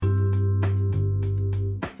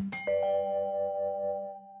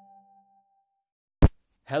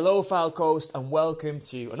Hello, Fylde Coast, and welcome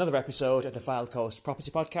to another episode of the Fylde Coast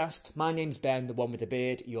Property Podcast. My name's Ben, the one with the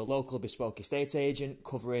beard, your local bespoke estate agent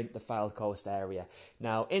covering the Fylde Coast area.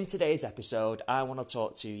 Now, in today's episode, I want to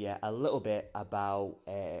talk to you a little bit about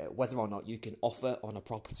whether or not you can offer on a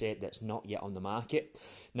property that's not yet on the market.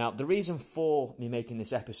 Now, the reason for me making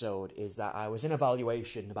this episode is that I was in a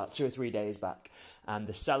valuation about 2 or 3 days back, and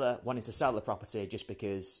the seller wanted to sell the property just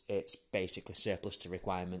because it's basically surplus to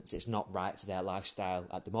requirements. It's not right for their lifestyle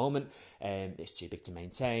at the moment. It's too big to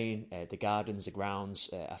maintain. The gardens, the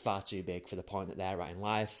grounds are far too big for the point that they're at in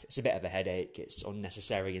life. It's a bit of a headache. It's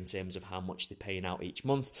unnecessary in terms of how much they're paying out each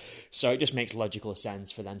month. So it just makes logical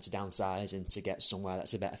sense for them to downsize and to get somewhere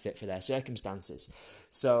that's a better fit for their circumstances.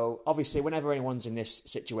 So obviously, whenever anyone's in this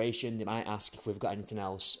situation, they might ask if we've got anything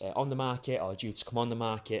else on the market or due to come on the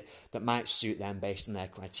market that might suit them based on their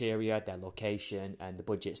criteria, their location, and the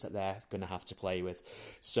budgets that they're going to have to play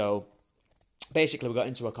with. So basically, we got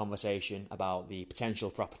into a conversation about the potential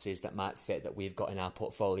properties that might fit that we've got in our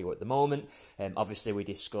portfolio at the moment. Obviously, we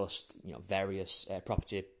discussed various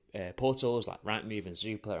property portals like Rightmove and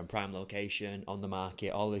Zoopla and Prime Location, On the Market,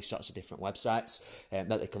 all these sorts of different websites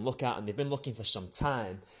that they can look at, and they've been looking for some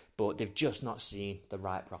time, but they've just not seen the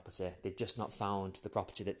right property. They've just not found the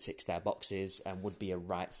property that ticks their boxes and would be a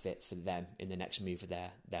right fit for them in the next move of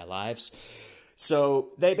their lives. So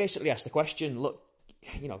they basically asked the question, look,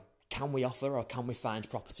 can we offer or can we find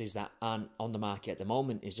properties that aren't on the market at the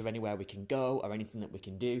moment? Is there anywhere we can go or anything that we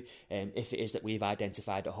can do if it is that we've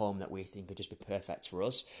identified a home that we think could just be perfect for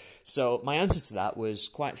us? So my answer to that was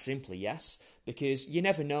quite simply yes, because you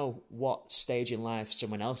never know what stage in life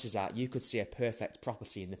someone else is at. You could see a perfect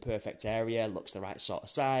property in the perfect area, looks the right sort of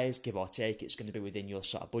size, give or take, it's going to be within your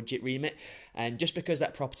sort of budget remit. And just because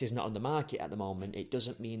that property is not on the market at the moment, it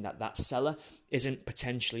doesn't mean that that seller isn't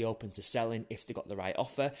potentially open to selling if they got the right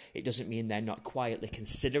offer. It doesn't mean they're not quietly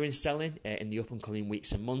considering selling in the up and coming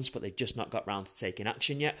weeks and months, but they've just not got round to taking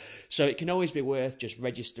action yet. So it can always be worth just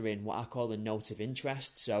registering what I call a note of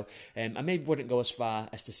interest. So I maybe wouldn't go as far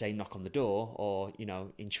as to say knock on the door or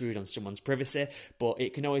intrude on someone's privacy, but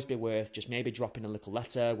it can always be worth just maybe dropping a little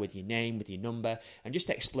letter with your name, with your number, and just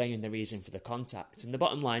explaining the reason for the contact. And the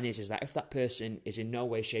bottom line is that if that person is in no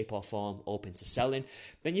way, shape or form open to selling,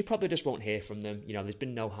 then you probably just won't hear from them. There's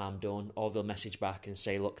been no harm done, or they'll message back and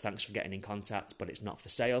say, look, thanks for getting in contact, but it's not for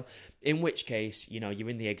sale, in which case you're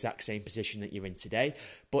in the exact same position that you're in today.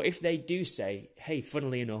 But if they do say, hey,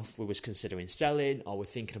 funnily enough, we was considering selling, or we're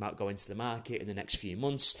thinking about going to the market in the next few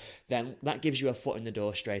months, then that gives you a foot in the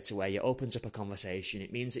door straight away. It opens up a conversation.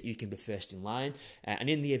 It means that you can be first in line, and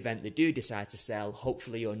in the event they do decide to sell,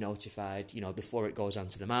 hopefully you're notified before it goes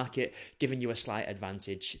onto the market, giving you a slight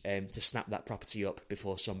advantage to snap that property up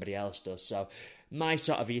before somebody else does. So my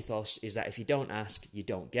sort of ethos is that if you don't ask, you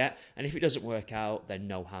don't get. And if it doesn't work out, then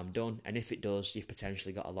no harm done. And if it does, you've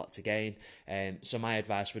potentially got a lot to gain. So my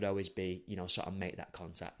advice would always be, sort of make that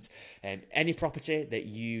contact. Any property that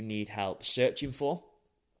you need help searching for,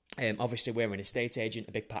 obviously we're an estate agent.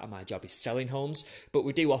 A big part of my job is selling homes, but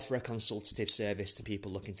we do offer a consultative service to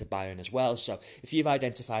people looking to buy on as well. So if you've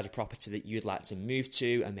identified a property that you'd like to move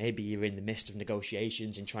to, and maybe you're in the midst of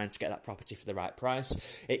negotiations and trying to get that property for the right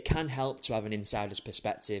price, it can help to have an insider's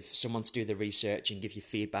perspective, someone to do the research and give you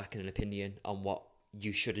feedback and an opinion on what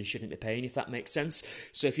you should and shouldn't be paying, if that makes sense.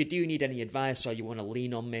 So if you do need any advice or you want to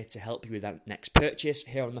lean on me to help you with that next purchase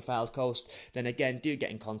here on the Fylde Coast, then again, do get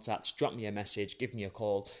in contact, drop me a message, give me a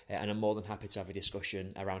call, and I'm more than happy to have a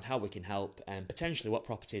discussion around how we can help and potentially what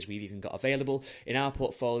properties we've even got available in our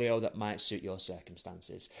portfolio that might suit your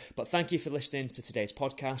circumstances. But thank you for listening to today's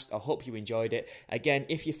podcast. I hope you enjoyed it. Again,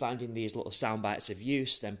 if you're finding these little sound bites of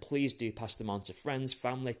use, then please do pass them on to friends,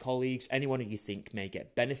 family, colleagues, anyone who you think may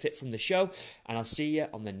get benefit from the show, and I'll see you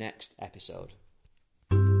on the next episode.